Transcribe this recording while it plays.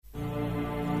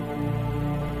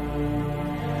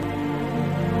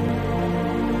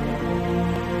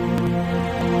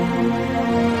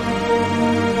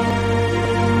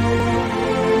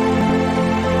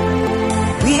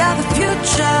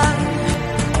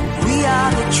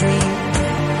dream.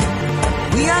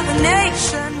 We are the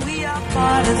nation, we are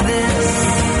part of this.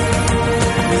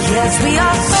 Yes, we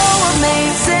are so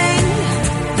amazing,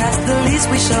 that's the least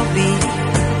we shall be.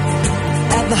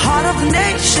 At the heart of the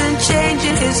nation,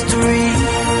 changing history.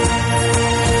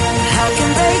 How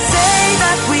can they say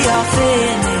that we are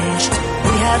finished?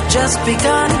 We have just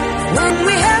begun. When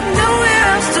we have nowhere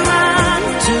else to run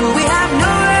to, we have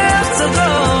nowhere else to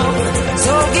go.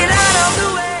 So get out of the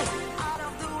way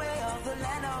of the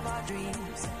land of our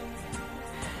dreams.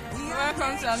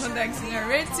 Welcome to another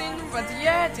exhilarating but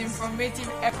yet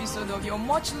informative episode of your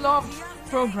much loved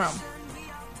program,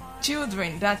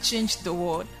 Children That Changed the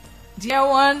World. Dear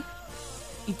one,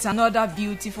 it's another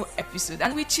beautiful episode.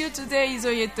 And with you today is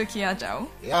Oyetoki Ajao.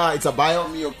 Yeah, it's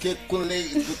Abayomi Okekunle.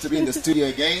 It's good to be in the studio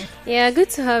again. Yeah, good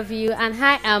to have you. And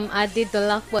hi, I'm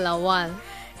Adedolapo Lawal.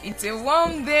 It's a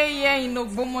warm day here in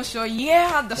Ogbomosho, here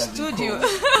at the studio.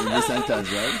 In this sentence,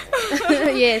 right?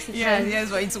 Yes, Yes,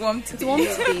 but it's warm today.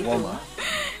 It's warm today. Warmer.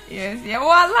 Yes, yeah, we're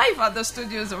live at the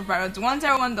studios of Parrot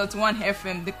 101.1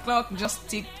 FM. The clock just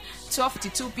ticked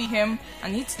 12:52 p.m.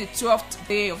 and it's the 12th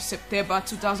day of September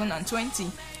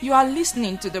 2020. You are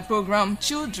listening to the program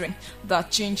Children That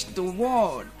Changed the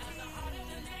World.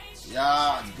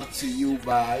 Yeah, it's brought to you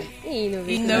by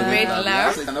Innovate Lab.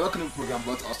 Yes, it's an awakening program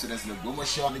brought to our students in the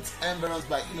Ogbomosho, and it's embarrassed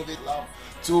by Innovate Lab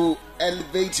to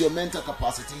elevate your mental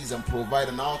capacities and provide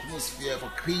an atmosphere for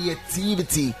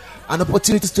creativity and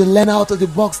opportunities to learn out of the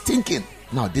box thinking.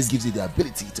 Now, this gives you the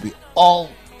ability to be all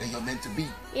that you're meant to be.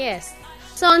 Yes.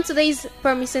 So on today's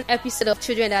promising episode of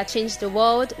Children That Changed the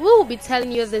World, we will be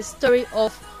telling you the story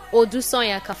of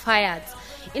Odusonya Kafayat.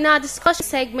 In our discussion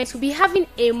segment, we'll be having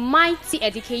a mighty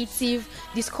educative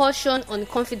discussion on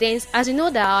confidence, as you know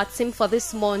that our theme for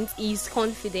this month is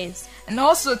confidence. And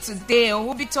also today,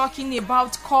 we'll be talking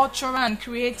about cultural and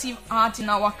creative art in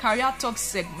our Career Talk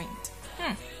segment.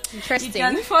 Interesting. You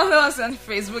can follow us on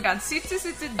Facebook at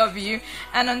CityCityW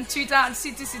and on Twitter at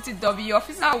CityCityW,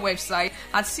 official website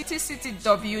at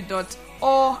citycityw.org.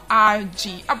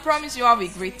 I promise you have a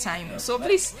great time. So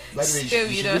please stay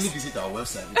with us. Really visit our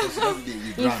website because every day we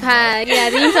In brand. fact, yeah,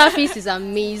 the interface is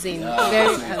amazing.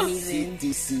 Very so amazing.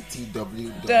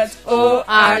 cityctw.org.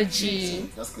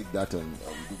 Just click that on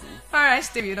Google. Alright,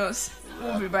 stay with us.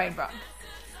 We'll be right back.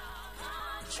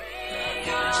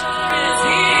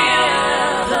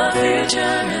 The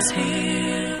future is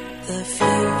here.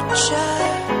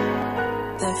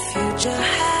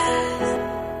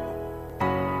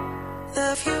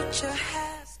 The future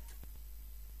has.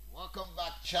 Welcome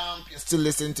back, champ. You're still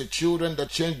listening to Children That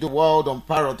Changed the World on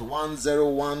Parrot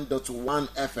 101.1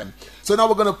 FM. So now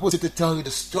we're going to put it to tell you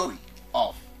the story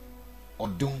of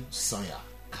Odusonya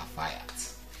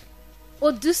Kafayat.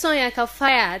 Odusonya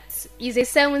Kafayat is a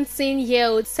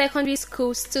 17-year-old secondary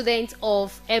school student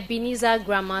of Ebenezer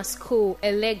Grammar School,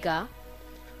 Elega.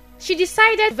 She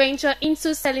decided to venture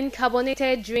into selling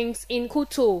carbonated drinks in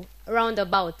Kuto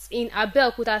roundabout in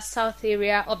Abeokuta South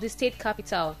area of the state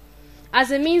capital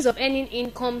as a means of earning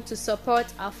income to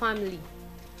support her family.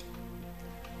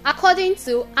 According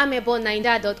to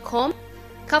amebo9da.com,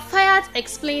 Kafayat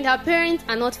explained her parents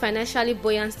are not financially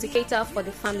buoyant to cater for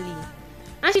the family,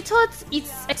 and she thought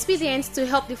it's expedient to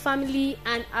help the family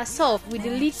and herself with the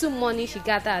little money she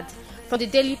gathered from the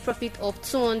daily profit of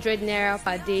 200 naira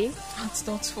per day. That's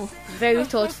thoughtful. Very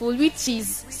thoughtful, which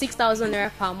is 6,000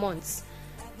 naira per month.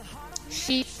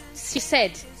 She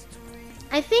said,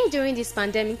 I think during this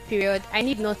pandemic period, I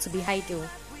need not to be idle.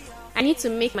 I need to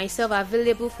make myself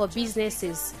available for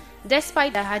businesses,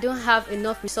 despite that I don't have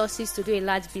enough resources to do a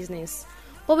large business.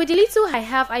 But with the little I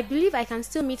have, I believe I can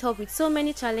still meet up with so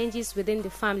many challenges within the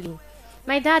family.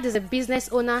 My dad is a business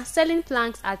owner selling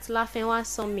planks at Lafenwa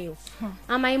Sawmill,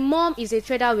 and my mom is a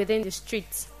trader within the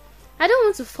streets. I don't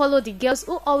want to follow the girls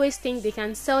who always think they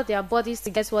can sell their bodies to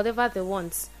get whatever they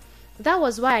want. That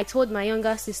was why I told my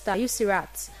younger sister,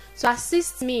 Yusirat, to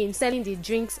assist me in selling the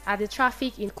drinks at the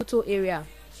traffic in Kuto area.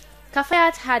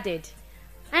 Kafayat added,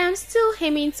 I am still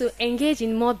aiming to engage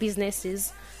in more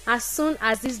businesses as soon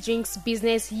as this drinks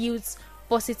business yields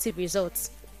positive results.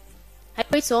 I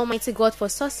pray to Almighty God for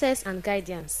success and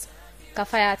guidance,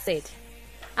 Kafayat said.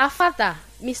 Her father,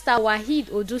 Mr. Wahid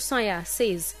Odusonya,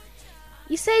 says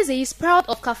he is proud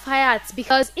of Kafayat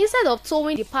because instead of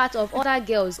towing the path of other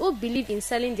girls who believe in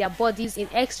selling their bodies in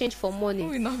exchange for money. Who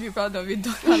will not be proud of a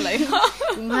daughter like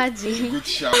that? Imagine. Good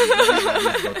shout.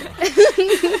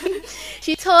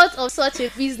 She thought of such a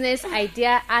business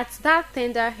idea at that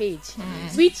tender age,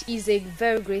 which is a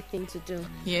very great thing to do.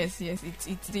 Yes, it's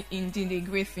indeed a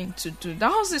great thing to do.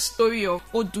 That was the story of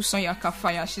Odusonya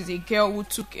Kafayat. She's a girl who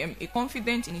took a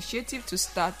confident initiative to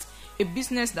start a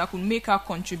business that could make her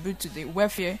contribute to the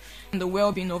welfare and the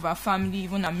well-being of her family,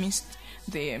 even amidst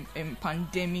the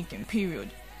pandemic and period.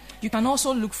 You can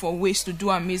also look for ways to do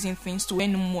amazing things to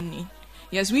earn money.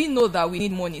 Yes, we know that we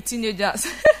need money. Teenagers,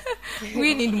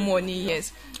 we need money,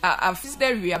 yes. I've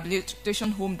visited a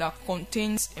rehabilitation home that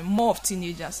contains more of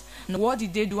teenagers. And what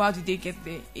did they do? How did they get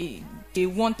there? They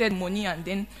wanted money, and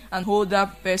then an older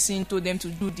person told them to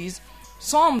do this.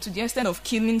 Some to the extent of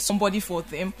killing somebody for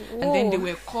them. Whoa. And then they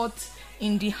were caught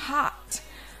in the heart.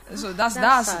 So that's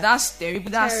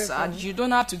terrible. That's sad. You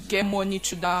don't have to get money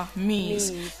through that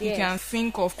means. You can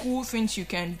think of cool things you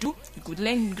can do. You could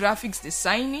learn graphics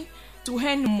designing to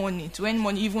earn money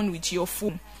even with your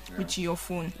phone.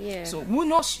 Yeah. So who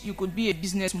knows, you could be a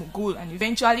business mogul and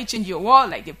eventually change your world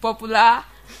like the popular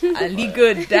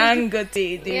Aliko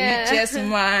Dangote, the richest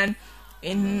man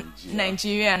in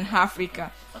Nigeria and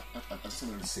Africa. I just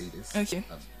wanted to say this. Okay.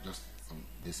 Just on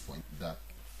this point, that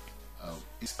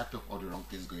in spite of all the wrong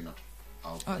things going on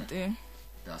out there,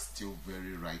 there are still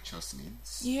very righteous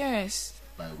means. Yes.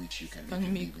 By which you can make a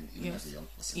living even as a young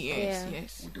person.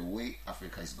 Yes. With the way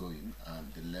Africa is going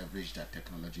and the leverage that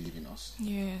technology giving us,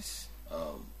 yes,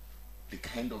 the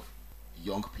kind of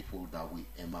young people that will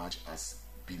emerge as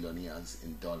billionaires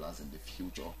in dollars in the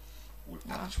future will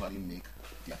actually make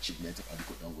the achievement of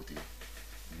Aliko Dangote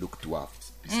look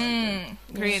dwarfed beside them.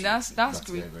 Great. That's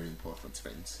great. Very, very important,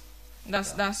 friends.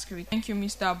 That's great. Thank you,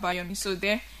 Mr. Abayomi. So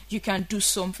there, you can do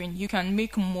something. You can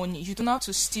make money. You don't have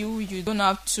to steal. You don't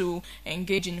have to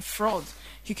engage in fraud.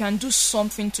 You can do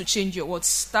something to change your world.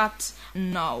 Start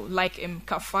now, like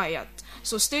Kafayat.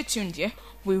 So stay tuned, yeah?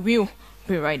 We will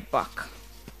be right back.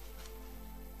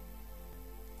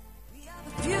 We are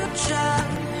the future.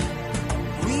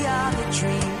 We are the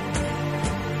dream.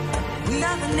 We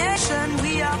are the nation.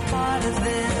 We are part of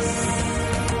this.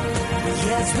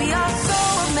 Yes, we are so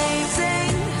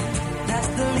amazing. That's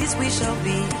the least we shall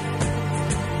be.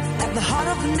 At the heart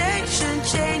of the nation,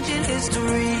 changing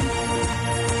history.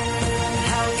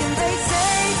 How can they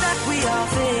say that we are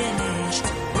finished?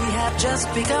 We have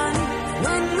just begun.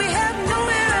 When we have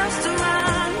nowhere else to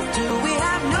run, do we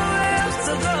have nowhere else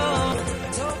to go?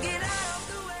 So get out of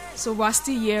the way. So we're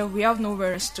still here. We have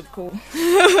nowhere else to go.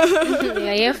 We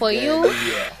are here for you.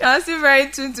 You're still very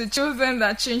tuned to Children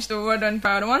That Change the World on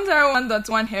Power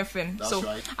 101.1 FM. That's so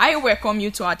right. I welcome you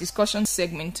to our discussion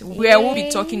segment where we'll be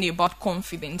talking about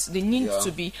confidence, the need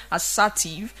to be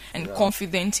assertive and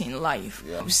confident in life.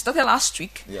 Yeah. We started last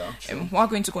week, Yeah, sure. and we're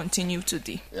going to continue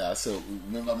today. Yeah, so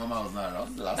remember Mama was not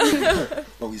around last week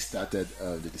when we started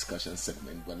the discussion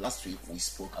segment. But last week we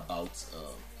spoke about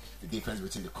the difference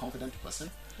between the confident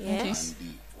person Yes. and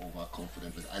the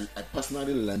overconfident person. I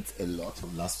personally learned a lot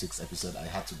from last week's episode. I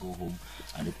had to go home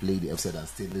and play the episode and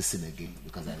still listen again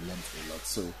because I learned a lot.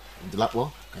 So,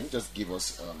 Ndolapo, can you just give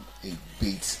us a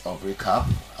bit of recap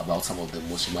about some of the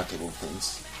most remarkable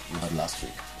things you had last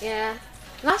week? Yeah.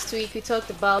 Last week we were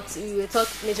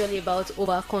talking majorly about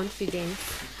overconfidence,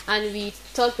 and we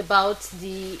talked about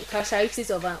the characteristics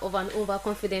of an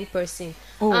overconfident person.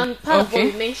 And part of what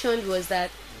we mentioned was that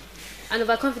an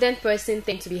overconfident person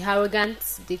tend to be arrogant.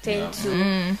 They tend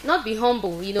to not be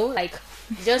humble, like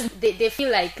just they feel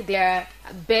like they are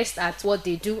best at what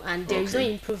they do and there is no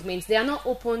improvement. They are not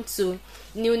open to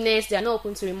newness. They are not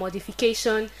open to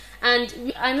remodification.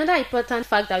 And another important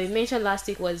fact that we mentioned last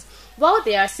week was while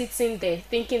they are sitting there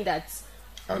thinking that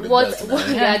they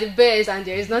are the best and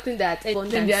there is nothing that anyone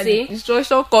can say,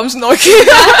 Instruction comes knocking.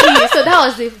 Exactly. So that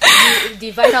was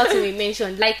the vital thing we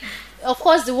mentioned. Like, of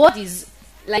course, the world is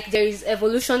like there is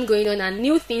evolution going on and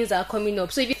new things are coming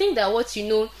up. So if you think that what you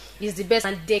know is the best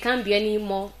and there can't be any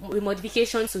more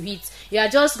modification to it, you are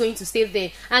just going to stay there.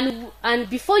 And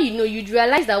before you know, you'd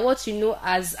realize that what you know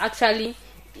has actually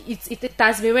it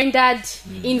has been rendered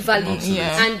invalid,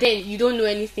 and then you don't know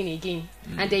anything again,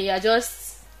 and then you are just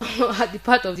at the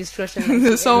part of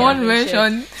destruction. Someone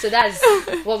mentioned. So that's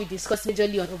what we discussed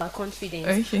majorly on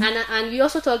overconfidence. And we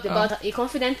also talked about a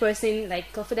confident person.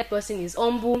 Like, confident person is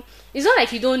humble. It's not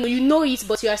like you don't know, you know it,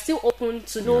 but you are still open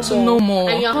to know more.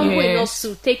 And you are humble enough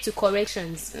to take to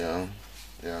corrections. Yeah.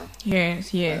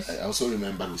 Yes. I also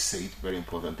remember we said very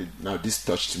important. Now this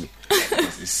touched me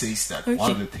because it says that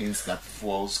one of the things that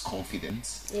fuels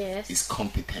confidence is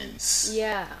competence.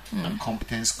 Yeah. And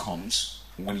competence comes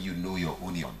when you know your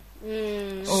onion.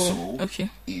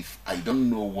 If I don't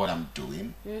know what I'm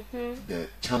doing, the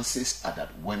chances are that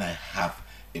when I have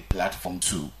a platform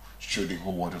to show the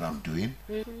whole world what I'm doing,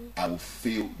 I will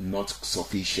feel not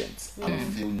sufficient. I will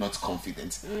feel not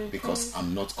confident because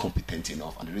I'm not competent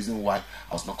enough. And the reason why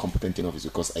I was not competent enough is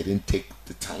because I didn't take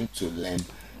the time to learn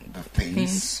the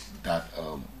things that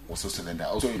was also learned that.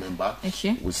 Also remember,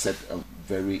 Okay. we said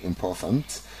very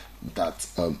important that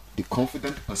the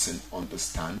confident person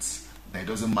understands that it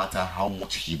doesn't matter how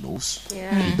much he knows,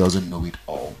 he doesn't know it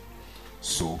all.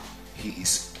 So he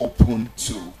is open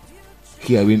to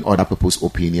hearing other people's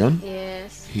opinion.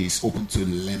 Yes. He's open to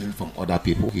learning from other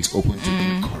people. He's open to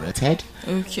being corrected.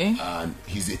 Okay. And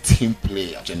he's a team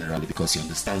player generally, because he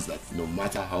understands that no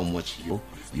matter how much you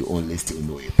only still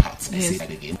know a part. I say that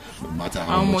again. No matter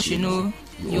how much you know,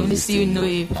 you only still know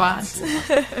a part.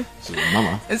 So,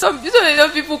 Mama. And some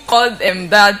people call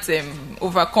that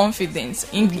overconfidence,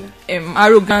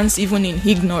 arrogance, even in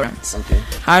ignorance. Okay.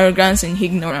 Arrogance and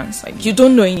ignorance. Like, you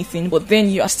don't know anything, but then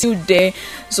you are still there.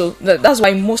 So that's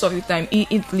why most of the time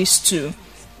it leads to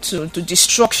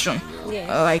destruction. Yes.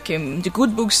 Like the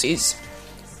good book says,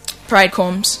 pride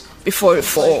comes before a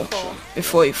fall.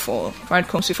 Before a fall. Pride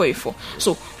comes before a fall.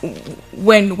 So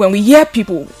when we hear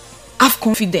people have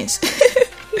confidence,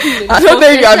 I don't know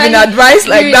if you have been advised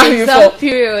like that before.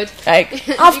 Period. Like,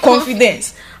 have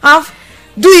confidence.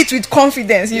 Do it with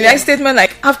confidence. You like statement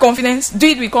like, have confidence, do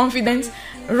it with confidence,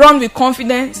 run with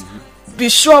confidence, be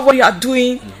sure of what you are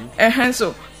doing. And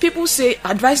so people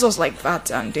advise us like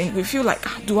that, and then we feel like,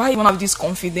 do I even have this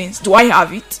confidence? Do I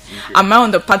have it? Am I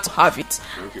on the path to have it?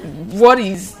 What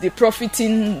is the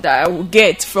profiting that I will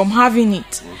get from having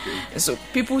it? And so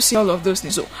people say all of those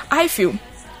things. So I feel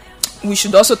we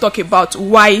should also talk about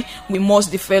why we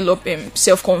must develop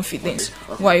self-confidence.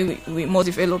 Why we must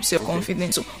develop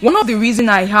self-confidence. So one of the reasons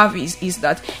I have is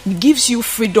that it gives you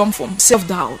freedom from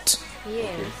self-doubt.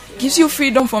 Yes. Gives you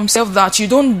freedom from self-doubt. You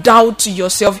don't doubt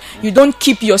yourself. You don't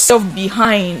keep yourself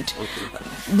behind,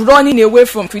 running away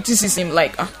from criticism.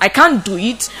 Like, I can't do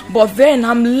it, but then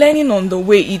I'm learning on the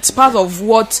way. It's part of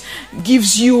what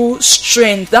gives you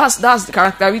strength. That's the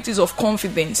characteristics of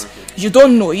confidence. You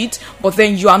don't know it, but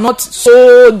then you are not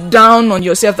so down on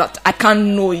yourself that I can't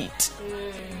know it.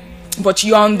 But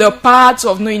you are on the path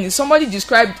of knowing it. Somebody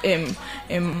described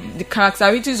the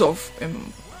characteristics of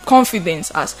confidence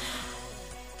as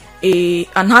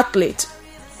an athlete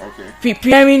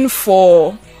preparing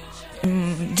for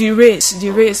the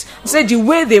race. Say the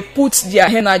way they put their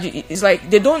energy is like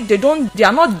they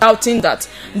are not doubting that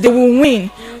they will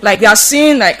win. Like, they are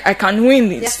saying like, I can win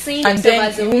this, and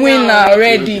then win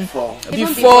already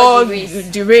before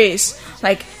the race.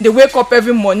 Like, they wake up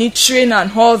every morning, train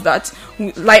and all that,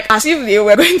 like as if they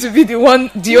were going to be the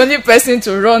only person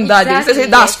to run that day. They say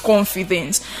that's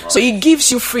confidence. So it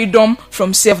gives you freedom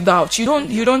from self-doubt. You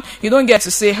don't get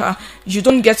to say you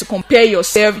don't get to compare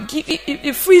yourself.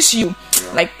 It frees you.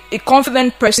 Like, a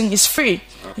confident person is free.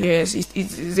 Yes,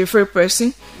 it's a free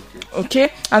person.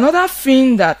 Okay, another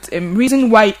thing that reason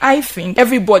why I think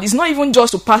everybody, is not even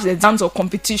just to pass the exams or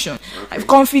competition. Like,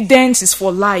 confidence is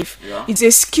for life. It's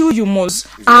a skill you must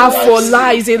have for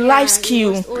life. It's a life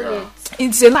skill.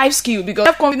 It's a life skill, because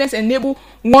self-confidence enable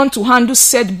one to handle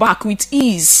setback with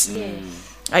ease.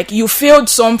 Like, you failed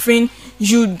something,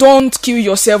 you don't kill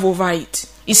yourself over it.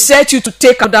 It sets you to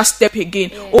take another step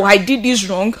again. Oh, I did this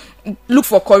wrong. Look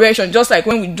for correction. Just like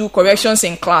when we do corrections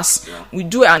in class, we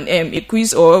do a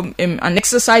quiz or an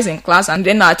exercise in class, and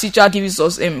then our teacher gives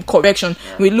us correction.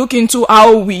 We look into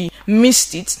how we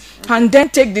missed it, and then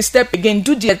take the step again,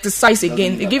 do the exercise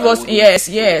again. They give us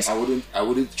yes. I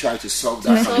wouldn't try to solve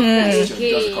that question just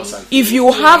because if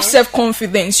you have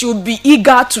self-confidence, you'll be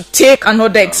eager to take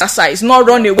another exercise, not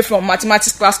run away from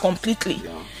mathematics class completely.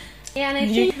 Yeah, and I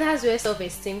think that's where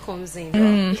self-esteem comes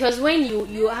in, because when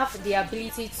you have the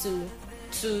ability to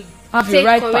have take the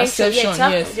right correction, perception,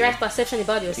 have the right perception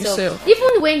about yourself.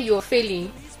 Even when you're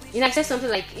failing, in I said something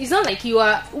like, it's not like you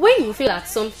are, when you fail at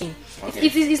something,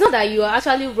 it's not that you are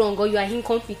actually wrong or you are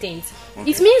incompetent.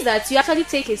 It means that you actually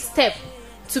take a step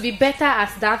to be better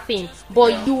at that thing,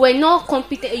 but you were not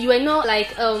competent. You were not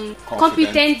like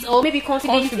competent or maybe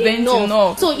confident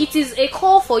enough. So it is a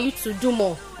call for you to do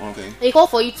more. A call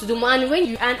for you to do more,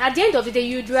 and at the end of the day,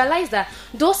 you'd realize that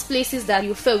those places that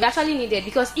you failed actually needed,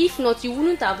 because if not, you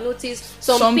wouldn't have noticed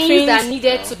some things that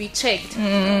needed to be checked.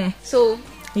 So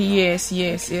yes.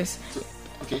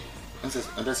 Okay.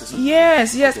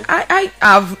 Yes. I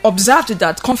have observed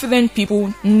that confident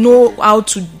people know how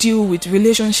to deal with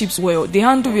relationships well. They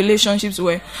handle relationships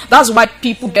well. That's why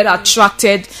people get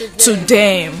attracted to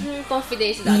them.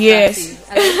 Confidence is yes.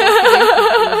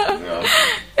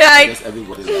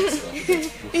 Everybody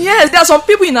likes yes, there are some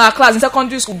people in our class in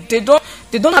secondary school. They don't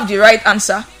have the right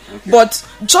answer. But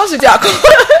just if you are,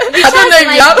 I don't know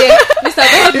if you have, Mr.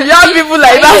 if you have people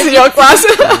like that in your class.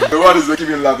 The one is making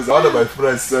me laugh is one of my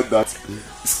friends said that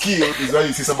skill is when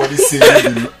you see somebody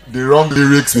singing the wrong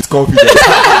lyrics with confidence.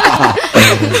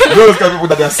 You know those kind of people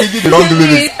that they are singing the wrong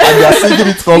lyrics and they are singing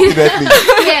it confidently.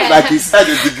 Yeah. Like he said,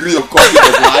 a degree of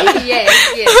confidence, right?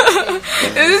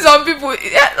 Yes. There is some people,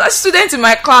 students in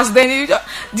my class, then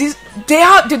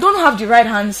they don't have the right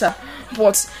answer,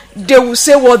 but they will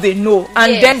say what they know,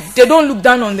 and Yes. then they don't look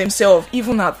down on themselves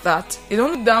even at that. They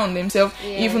don't look down on themselves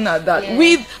even at that. Yeah.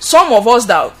 We, some of us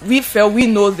that we felt we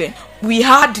know them, we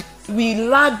lacked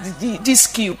this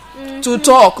skill to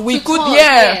talk. We To could, talk,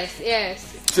 yeah. Yes.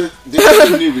 So they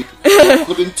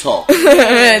couldn't talk.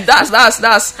 That's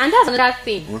And that's another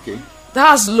thing. Okay.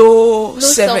 that's low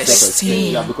self-esteem.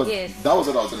 self-esteem. Yeah, because Yes. that was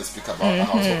what I was going to speak about. And I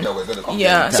was hoping that we're going to come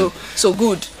Yeah, to it. so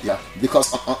good. Yeah,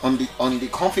 because on the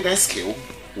confidence scale,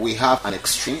 we have an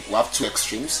extreme. We have two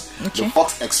extremes. Okay. The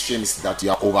first extreme is that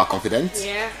you are overconfident.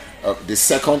 Yeah. The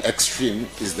second extreme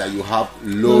is that you have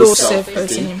low, Low self-esteem.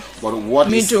 self-esteem. But what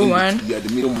is Middle in one. the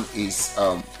middle one is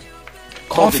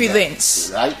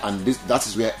Confidence. right? And that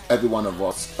is where every one of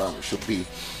us should be.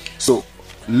 So,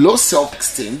 low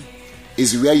self-esteem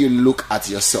is where you look at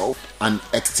yourself and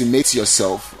estimate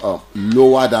yourself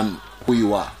lower than who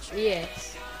you are.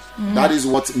 Yes. That is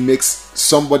what makes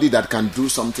somebody that can do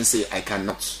something say, I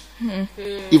cannot.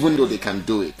 Even though they can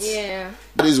do it. Yeah.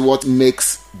 That is what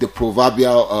makes the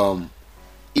proverbial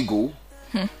eagle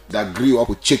that grew up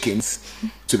with chickens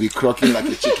to be croaking like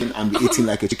a chicken and be eating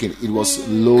like a chicken. It was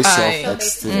low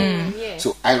self-esteem. Yeah.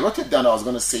 So I wrote it down. I was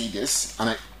going to say this,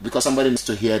 and because somebody needs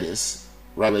to hear this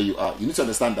right where you are. You need to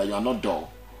understand that you are not dull.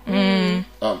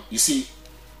 You see,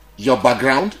 your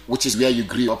background, which is where you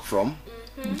grew up from,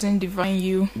 Doesn't define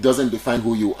you. doesn't define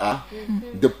who you are.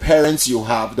 The parents you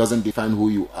have doesn't define who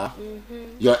you are.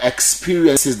 Your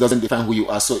experiences doesn't define who you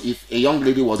are. So if a young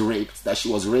lady was raped, that she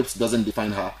was raped doesn't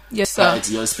define her. Yes, sir. Right?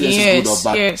 Your experience is good or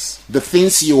bad. Yes. The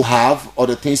things you have or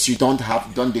the things you don't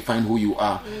have don't define who you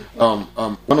are.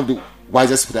 One of the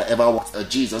wisest people that ever walked,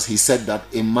 Jesus, he said that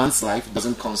a man's life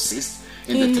doesn't consist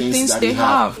in the things that they he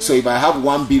have. have. So if I have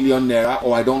 1 billion naira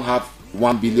or I don't have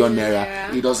 1 billion naira,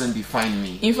 Yeah. it doesn't define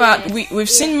me. In fact, we've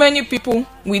seen many people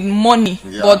with money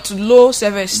Yeah. but low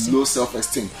self-esteem. Low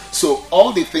self-esteem. So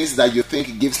all the things that you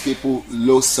think gives people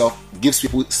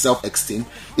self-esteem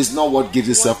is not what gives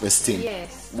you self-esteem.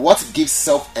 Yes. What gives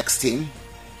self-esteem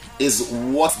is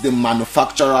what the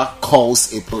manufacturer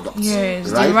calls a product.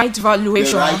 Yes, the right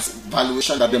valuation. The right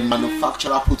valuation that the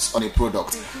manufacturer puts on a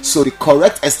product. So the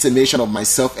correct estimation of my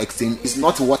self-esteem is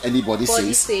not what anybody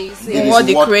Body says. says, It yeah. is What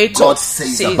the what Creator God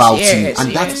says says, about me. yes,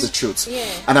 And that's yes. the truth. Yeah.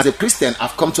 And as a Christian,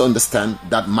 I've come to understand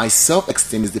that my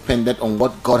self-esteem is dependent on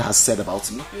what God has said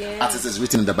about me, Yeah. as it is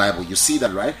written in the Bible. You see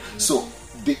that, right? So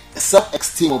the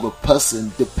self-esteem of a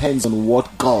person depends on what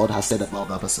God has said about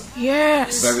that person.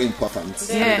 Yes. Very important.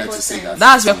 Very I would like to say important.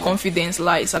 that. That's where confidence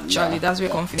lies, actually. Yeah. That's where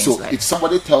Yeah. confidence So lies. if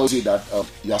somebody tells you that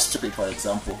you are stupid, for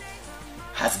example,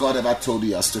 has God ever told you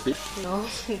you are stupid? No.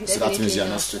 So that means you are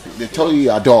not stupid. They told you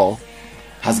you are dull.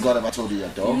 Has God ever told you you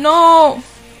are dull? No.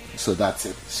 So that's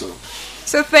it.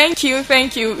 So thank you. yeah,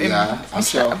 I'm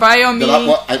Mr. sure.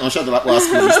 Bayomi. I'm sure the will ask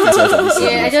you this thing after this Yeah,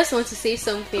 I segment. just want to say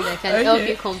something that can help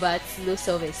Okay. you combat low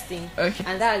self-esteem, Okay.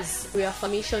 and that's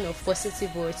reaffirmation of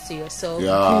positive words to yourself.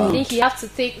 Yeah. I think you have to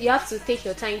take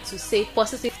your time to say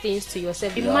positive things to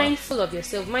yourself. Be Yeah. mindful of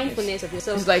yourself, mindfulness of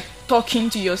yourself. It's like talking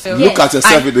to yourself. Yes. Look at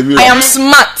yourself in the mirror. I am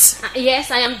smart.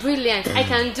 Yes, I am brilliant. I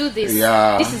can do this.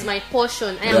 Yeah. This is my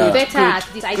portion. I am Yeah. better Good, at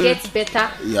this. I good. get better.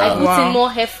 Yeah. I put Wow. in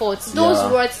more effort. Those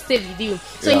Yeah. words stay with you.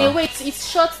 So in Yeah. a way, it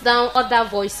shuts down other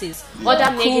voices,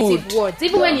 other negative Good. words.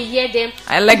 Even when you hear them,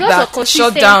 I like because of that. Shut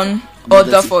consistent- down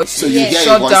other voices. So you Yes. hear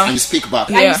Shut a voice down. and you speak back.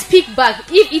 Yeah. And you speak back.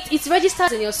 If it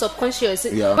registers in your subconscious,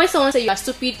 Yeah. when someone says you are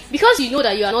stupid, because you know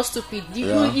that you are not stupid,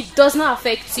 Yeah. it does not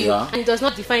affect you, Yeah. and it does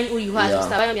not define who you are. Yeah. As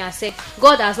Mr. Bayomi has said,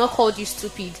 God has not called you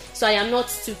stupid, so I am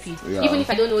not stupid. Yeah. Even if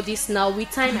I don't know this now,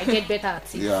 with time I get better at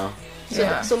it. Yeah.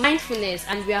 So mindfulness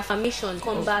and reaffirmation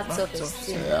combat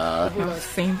self-esteem. Yeah.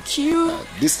 Thank you.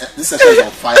 This session is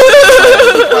on fire.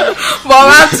 Fire. But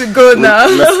we have to go now.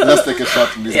 Let's take a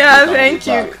short music. Yeah, break and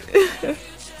thank we'll you. be back.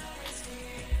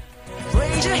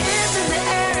 Raise your hands in the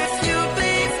air if you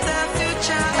believe the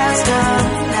future has come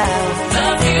now. The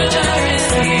future is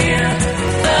here.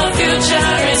 The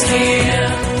future is here.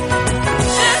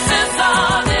 This is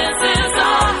our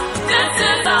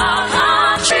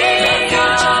dream.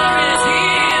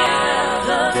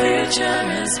 The future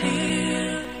is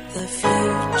here.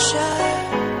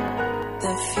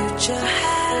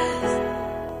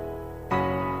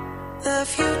 The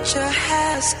future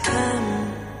has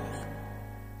come.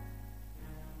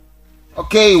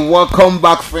 Okay, welcome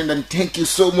back, friend, and thank you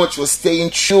so much for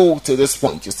staying true to this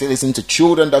point. You're still listening to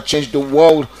Children That Changed the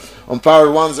World on Power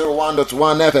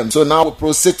 101.1 FM. So now we'll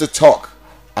proceed to talk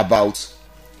about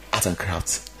art and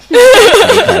craft.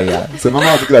 So Mama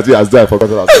was looking at you as though I forgot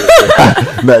what I was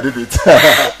saying. No, I did it.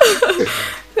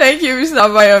 Thank you, Mr.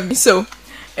 Abayomi. So,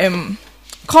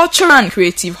 cultural and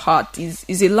creative art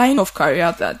is a line of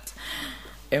career that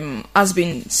has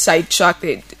been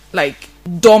sidetracked, like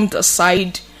dumped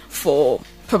aside for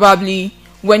probably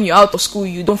when you're out of school,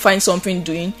 you don't find something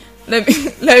doing. Let me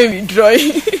be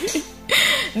drawing.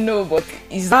 No, but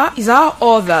is that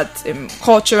all that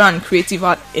cultural and creative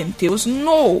art entails?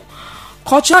 No.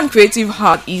 Cultural and creative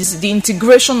art is the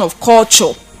integration of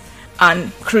culture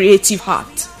and creative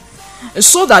art,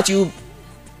 so that you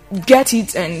get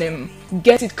it and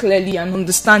get it clearly and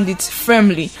understand it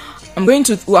firmly. We are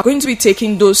going to be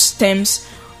taking those terms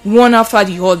one after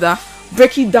the other,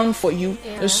 break it down for you,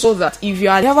 so that if you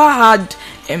had ever had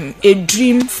a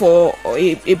dream for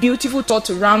a beautiful thought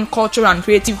around culture and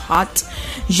creative art,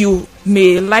 you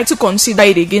may like to consider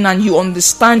it again and you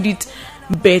understand it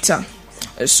better.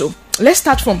 So let's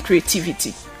start from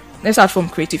creativity. Okay.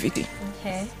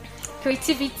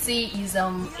 Creativity is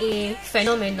a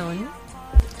phenomenon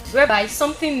whereby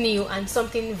something new and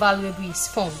something valuable is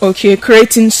formed. Okay,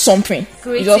 creating something.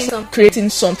 Creating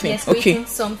something. Yes, okay. creating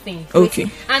something.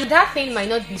 Okay. And that thing might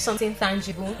not be something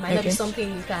tangible, might not be something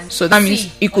you can So that see. means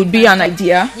it could be an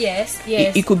idea. Yes.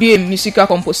 It could be a musical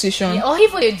composition. Yeah, or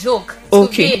even a joke. It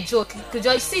Okay. could be a joke. You could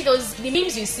just see the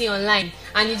memes you see online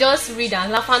and you just read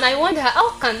and laugh, and I wonder how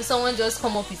can someone just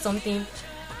come up with something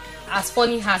as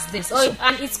funny as this?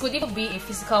 And it could even be a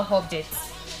physical object.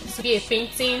 It could be a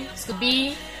painting, it could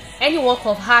be any work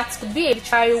of art, it could be a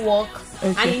literary work,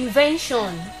 an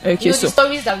invention. Okay, the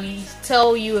stories that we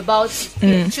tell you about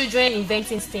children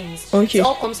inventing things. Okay. It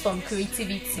all comes from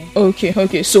creativity.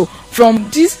 Okay. So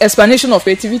from this explanation of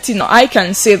creativity, now I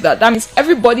can say that means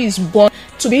everybody is born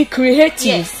to be creative.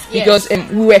 Yes. Because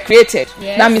we were created.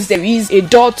 Yes. That means there is a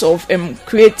dot of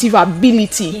creative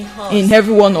ability in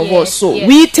every one of us. So Yes.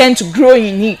 we tend to grow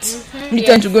in it. We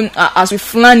tend to go as we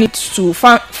fan it to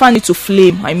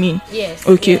flame. I mean. Yes.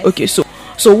 Okay. So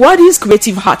what is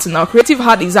creative art now? Creative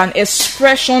art is an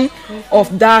expression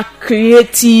of that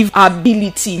creative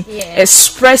ability.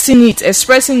 Expressing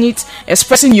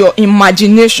your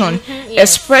imagination,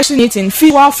 expressing it in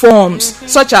visual forms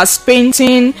such as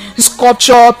painting,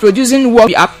 sculpture, producing work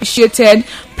you appreciated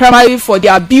primarily for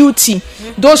their beauty.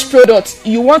 Those products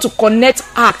you want to connect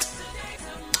human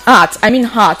heart.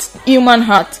 You want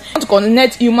to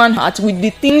connect human heart with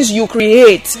the things you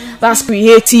create. That's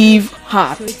creative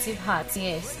heart. Creative heart,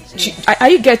 yes. Are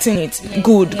you getting it? Yes,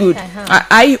 Good. I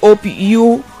I hope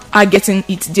you are getting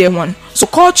it, dear one. So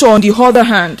culture, on the other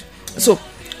hand, so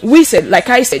we said, like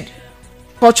I said,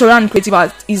 cultural and creative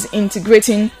art is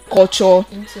integrating culture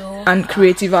and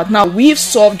creative art. Now we've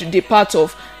solved the part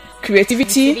of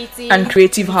creativity and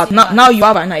creative art. Now you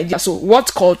have an idea. So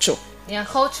what culture? Yeah,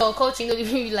 culture,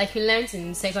 like we learned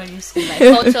in secondary school, like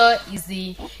culture is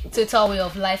the total way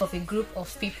of life of a group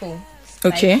of people.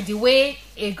 Okay. Like the way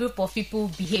a group of people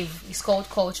behave is called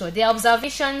culture. They are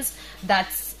observations that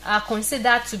are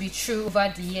considered to be true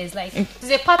over the years. Like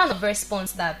there's a pattern of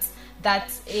response that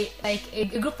a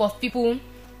group of people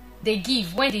they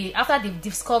give when after they've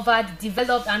discovered,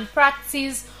 developed, and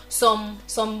practiced some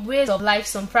ways of life,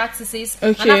 some practices.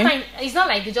 Okay. And after, it's not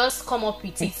like they just come up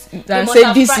with it. And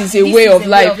say this is a way of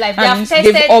life, and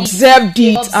they've observed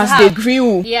it as they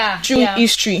grew through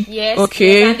history. Yes.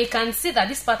 Okay. Yes, and they can see that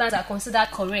these patterns are considered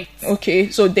correct. Okay,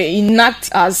 so they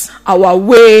enact as our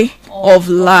way of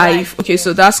life. Okay,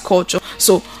 so that's culture.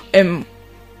 So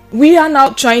we are now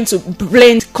trying to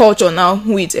blend culture now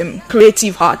with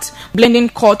creative art, blending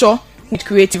culture with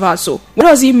creative art. So what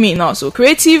does it mean now? So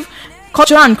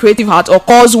culture and creative art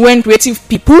occurs when creative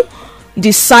people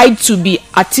decide to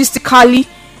artistically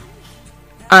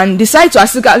enhance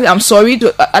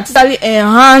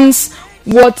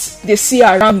what they see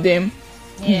around them.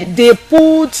 They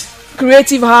put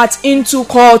creative art into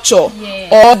culture,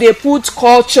 or they put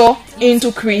culture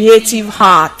into creative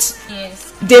art.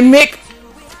 They make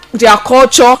their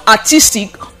culture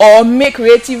artistic or make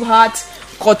creative art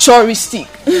culturistic.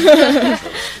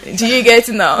 Do you get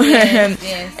it now? Yes.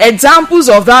 Examples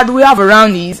of that we have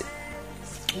around is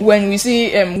when we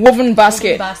see woven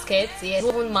basket,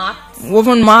 Woven mat.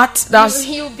 woven mat. That's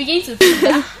you begin to think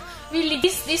that really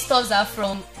these stuffs are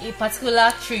from a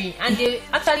particular tree, and they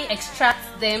actually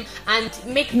extract them and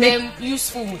make them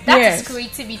useful. That is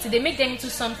creativity. They make them into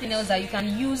something else that you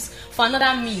can use for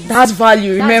another means. That's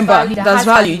value. Remember, that's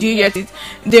value. Do you get it?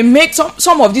 They make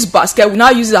some of this basket. We now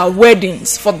use it at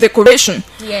weddings for decoration.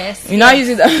 Yes. We now use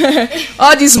it.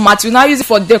 All these mats. We now use it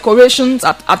for decorations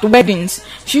at weddings.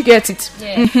 You get it?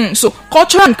 Yeah. So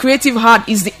cultural and creative art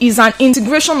is an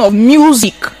integration of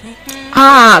music,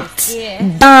 art,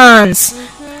 dance,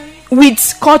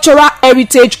 with cultural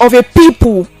heritage of a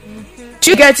people.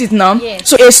 Do you get it now? Yes.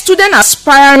 So a student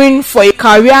aspiring for a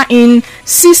career in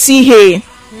CCA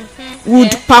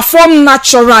would perform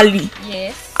naturally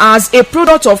as a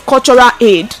product of cultural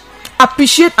aid,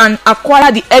 appreciate and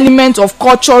acquire the element of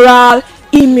cultural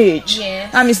image.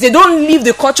 That means they don't leave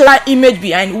the cultural image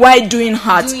behind while doing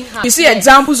art. You see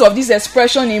examples of this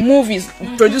expression in movies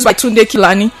produced by Tunde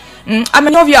Kilani. I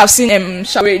mean, of you have seen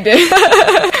Shawede,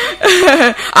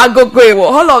 Agogo,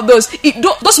 all of those.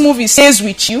 Those movies stays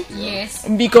with you,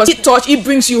 because it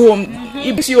brings you home.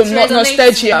 It brings you home, not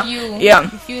nostalgia.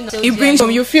 It brings home.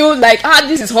 You feel like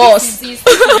this is horse.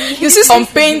 You see some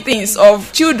paintings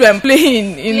of children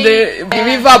playing in the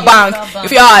river bank. You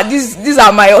feel these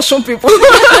are my Oshun people.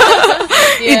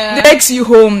 It takes you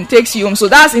home. So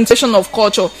that's intention of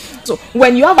culture. So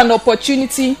when you have an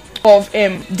opportunity of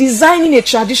designing a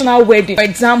traditional wedding, for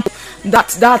example,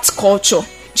 that's culture.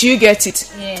 Do you get it?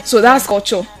 So that's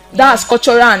culture. That's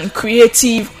cultural and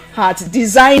creative art.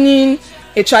 Designing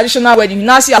a traditional wedding.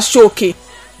 Now see a showcase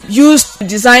used to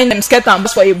design skirt and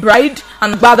blouse for a bride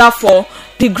and bada for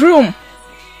the groom.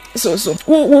 So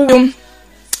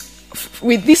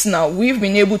with this now, we've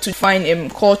been able to find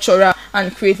cultural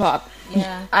and creative art.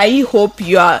 I hope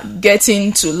you are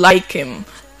getting to like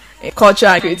culture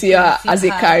and creative as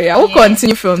a career. We'll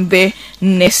continue from there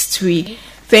next week.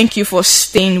 Thank you for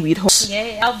staying with us.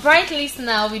 Our bright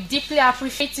listener, we deeply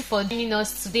appreciate you for joining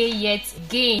us today yet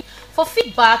again. For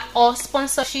feedback or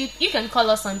sponsorship, you can call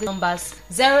us on the numbers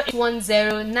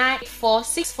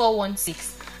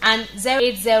 0810-984-6416 and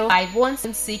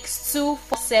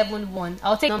 0805-176-2471.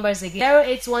 I'll take numbers again: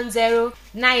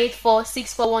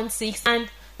 0810-984-6416 and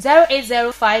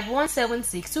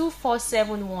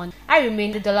 0805-176-2471. I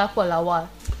remain the Dolapo Lawal.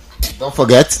 Don't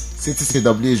forget,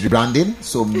 CTCW is rebranding,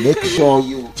 so make sure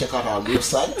you check out our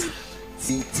website,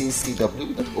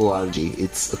 ctcw.org.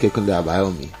 It's okay, Kunda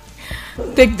Abayomi.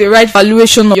 Take the right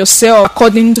valuation of yourself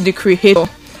according to the Creator.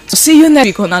 So see you next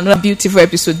week on another beautiful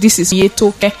episode. This is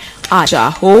Yetoke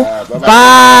Ajaho.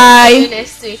 Bye. See you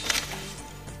next week.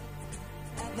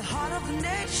 At the heart of the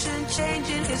nation,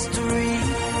 changing history.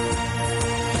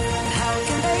 How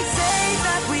can they say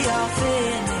that we are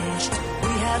finished?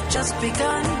 We have just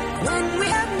begun when we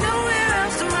have nowhere